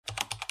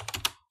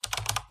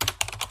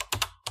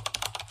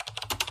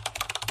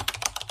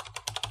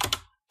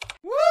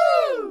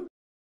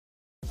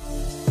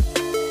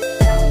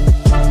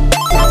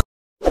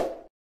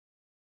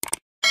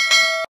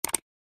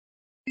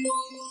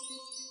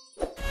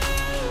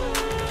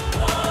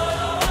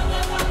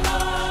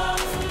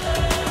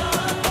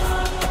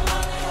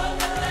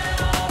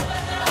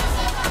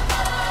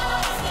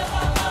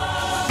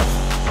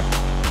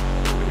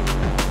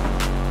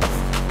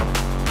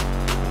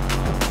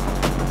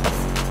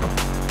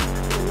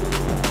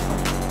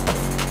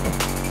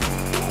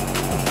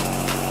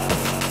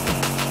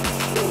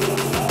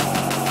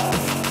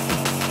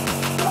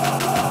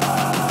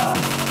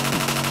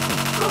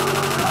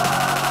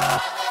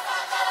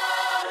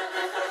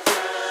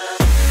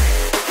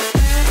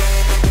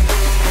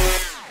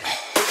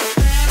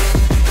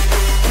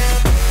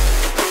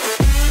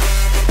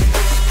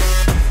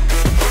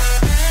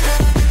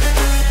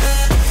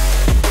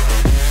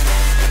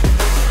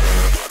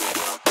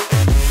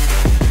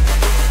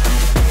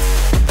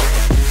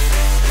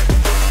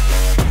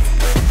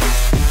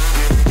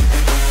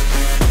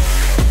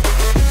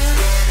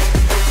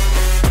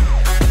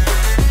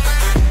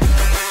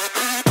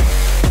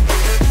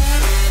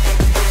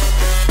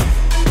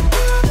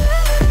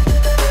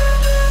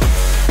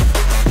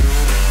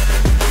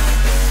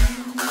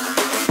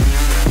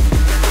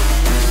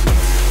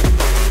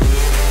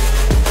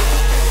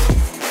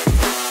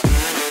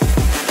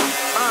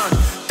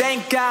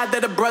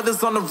That the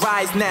brothers on the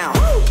rise now.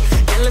 Woo!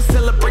 Endless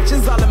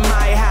celebrations all in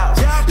my house.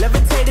 Yeah.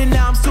 Levitating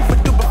now, I'm super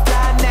duper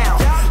fly now.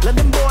 Yeah.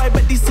 London boy,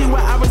 but DC where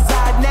I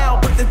reside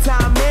now. Put the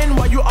time in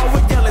while you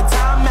always yelling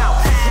time out.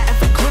 And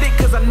for quit it,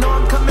 cause I know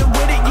I'm coming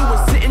with it. You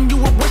were sitting, you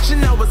were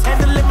wishing I was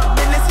handling my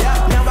business. Yeah.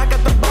 Now I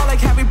got the ball like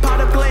Harry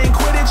Potter playing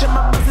Quidditch. And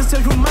my business is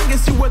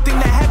humongous, you would think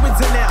that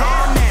happens in it.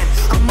 Oh man,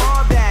 I'm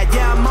all that,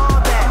 yeah, I'm all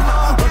that.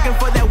 Working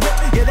for that whip,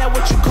 yeah, that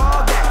what you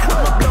call that.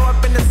 I'ma blow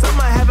up in the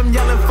summer, have him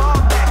yelling fall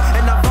back.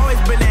 And I've always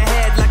been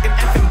ahead like an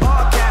effing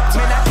ball cap.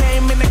 Man, I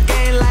came in the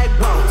game like,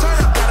 whoa.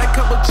 Got a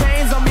couple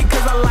chains on me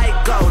cause I like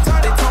gold.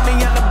 They told me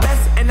I'm the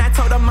best and I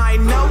told them I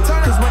know.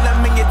 Cause when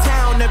I'm in your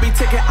town, every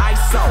ticket I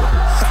sold.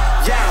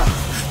 Yeah,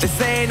 they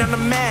saying I'm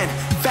the man.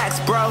 Facts,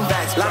 bro.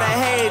 Facts, lot of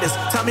haters.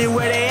 Tell me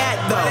where they at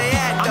though.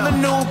 I'm the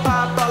new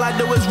pop, all I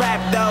do is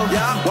rap though.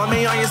 Want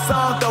me on your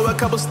song, throw a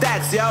couple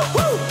stacks, yo.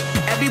 Woo!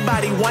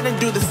 Everybody wanna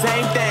do the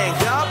same thing.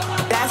 Yup.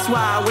 That's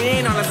why we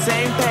ain't on the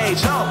same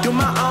page. No, do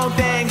my own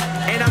thing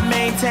and I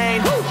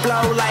maintain. Woo!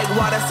 Flow like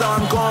water, so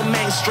I'm going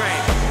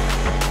mainstream.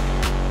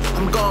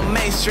 I'm going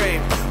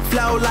mainstream.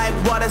 Flow like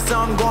water, so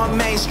I'm going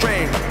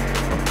mainstream.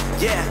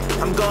 Yeah,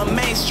 I'm going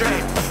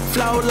mainstream.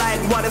 Flow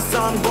like water, so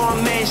I'm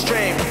going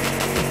mainstream.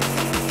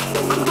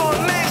 I'm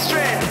going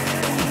mainstream.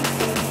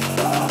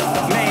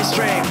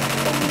 Mainstream.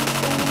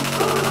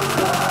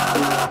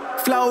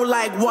 Flow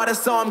like water,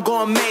 so I'm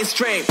going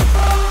mainstream.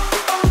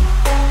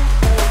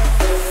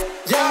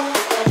 Yeah.